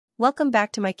Welcome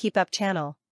back to my KEEPUP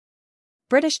channel.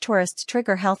 British tourists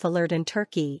trigger health alert in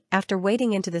Turkey after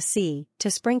wading into the sea to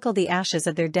sprinkle the ashes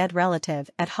of their dead relative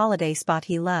at holiday spot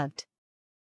he loved.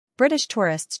 British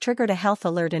tourists triggered a health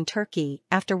alert in Turkey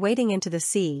after wading into the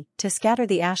sea to scatter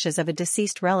the ashes of a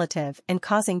deceased relative and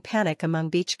causing panic among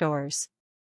beachgoers.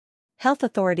 Health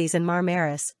authorities in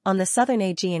Marmaris, on the southern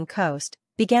Aegean coast,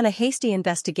 began a hasty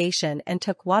investigation and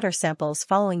took water samples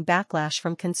following backlash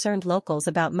from concerned locals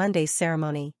about Monday's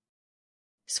ceremony.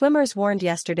 Swimmers warned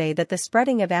yesterday that the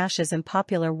spreading of ashes in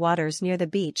popular waters near the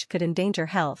beach could endanger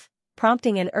health,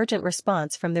 prompting an urgent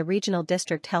response from the regional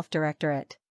district health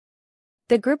directorate.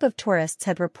 The group of tourists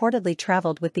had reportedly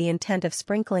traveled with the intent of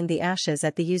sprinkling the ashes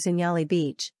at the Uzunyali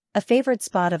beach, a favored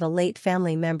spot of a late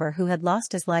family member who had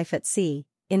lost his life at sea,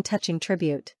 in touching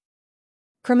tribute.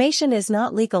 Cremation is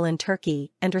not legal in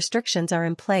Turkey, and restrictions are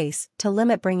in place to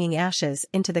limit bringing ashes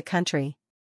into the country.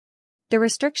 The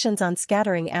restrictions on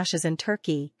scattering ashes in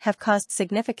Turkey have caused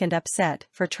significant upset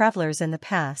for travelers in the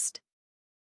past.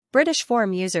 British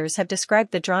forum users have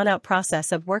described the drawn-out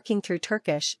process of working through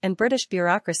Turkish and British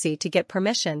bureaucracy to get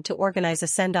permission to organize a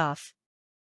send-off.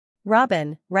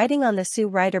 Robin, writing on the Sue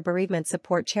Ryder Bereavement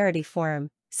Support Charity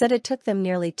Forum, said it took them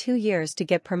nearly 2 years to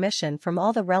get permission from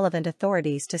all the relevant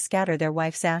authorities to scatter their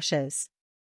wife's ashes.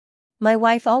 "My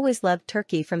wife always loved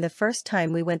Turkey from the first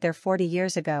time we went there 40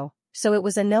 years ago. So it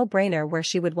was a no-brainer where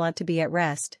she would want to be at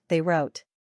rest," they wrote.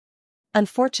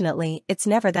 "Unfortunately, it's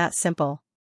never that simple.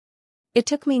 It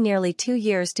took me nearly 2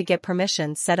 years to get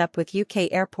permission set up with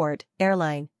UK airport,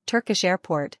 airline, Turkish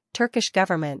airport, Turkish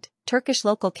government, Turkish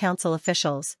local council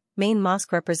officials, main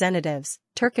mosque representatives,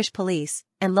 Turkish police,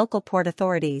 and local port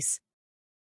authorities.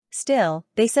 Still,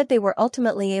 they said they were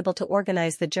ultimately able to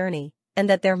organize the journey, and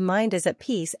that their mind is at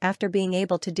peace after being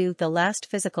able to do the last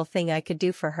physical thing I could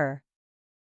do for her."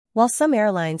 While some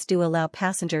airlines do allow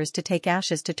passengers to take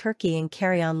ashes to Turkey and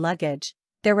carry on luggage,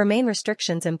 there remain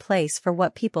restrictions in place for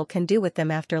what people can do with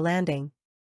them after landing.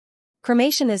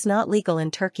 Cremation is not legal in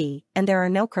Turkey, and there are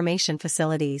no cremation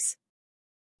facilities.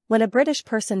 When a British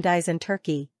person dies in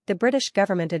Turkey, the British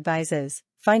government advises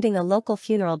finding a local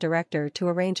funeral director to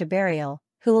arrange a burial,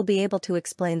 who will be able to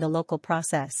explain the local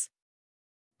process.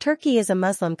 Turkey is a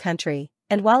Muslim country,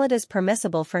 and while it is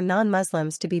permissible for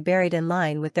non-Muslims to be buried in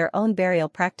line with their own burial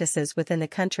practices within the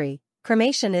country,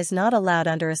 cremation is not allowed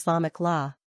under Islamic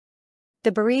law.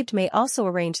 The bereaved may also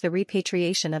arrange the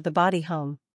repatriation of the body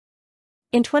home.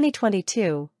 In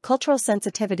 2022, cultural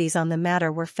sensitivities on the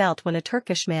matter were felt when a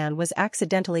Turkish man was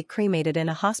accidentally cremated in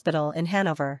a hospital in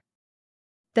Hanover.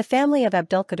 The family of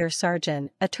Abdülkadir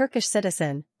Sarjan, a Turkish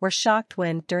citizen, were shocked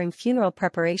when, during funeral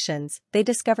preparations, they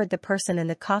discovered the person in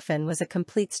the coffin was a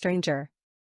complete stranger.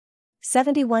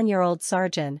 71-year-old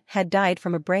Sarjan had died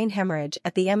from a brain hemorrhage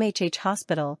at the MHH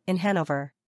hospital in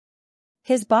Hanover.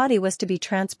 His body was to be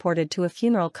transported to a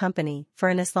funeral company for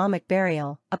an Islamic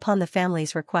burial, upon the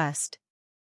family's request.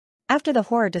 After the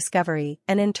horror discovery,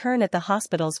 an intern at the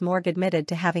hospital's morgue admitted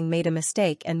to having made a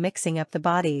mistake and mixing up the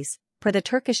bodies, per the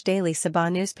Turkish daily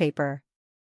Sabah newspaper.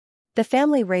 The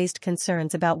family raised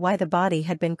concerns about why the body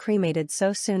had been cremated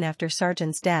so soon after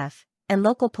Sarjan's death, and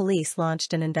local police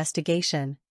launched an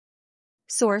investigation.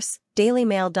 Source: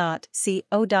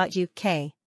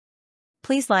 dailymail.co.uk.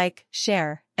 Please like,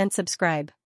 share, and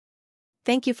subscribe.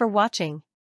 Thank you for watching.